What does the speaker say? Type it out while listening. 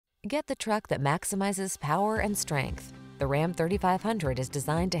Get the truck that maximizes power and strength. The Ram 3500 is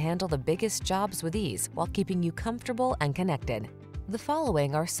designed to handle the biggest jobs with ease while keeping you comfortable and connected. The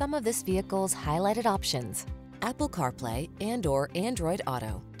following are some of this vehicle's highlighted options: Apple CarPlay and/or Android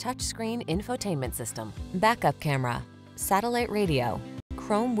Auto, touchscreen infotainment system, backup camera, satellite radio,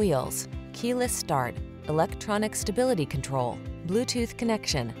 chrome wheels, keyless start, electronic stability control, Bluetooth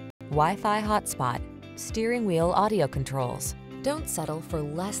connection, Wi-Fi hotspot, steering wheel audio controls. Don't settle for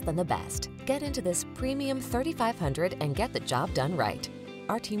less than the best. Get into this premium 3500 and get the job done right.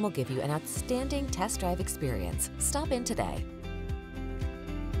 Our team will give you an outstanding test drive experience. Stop in today.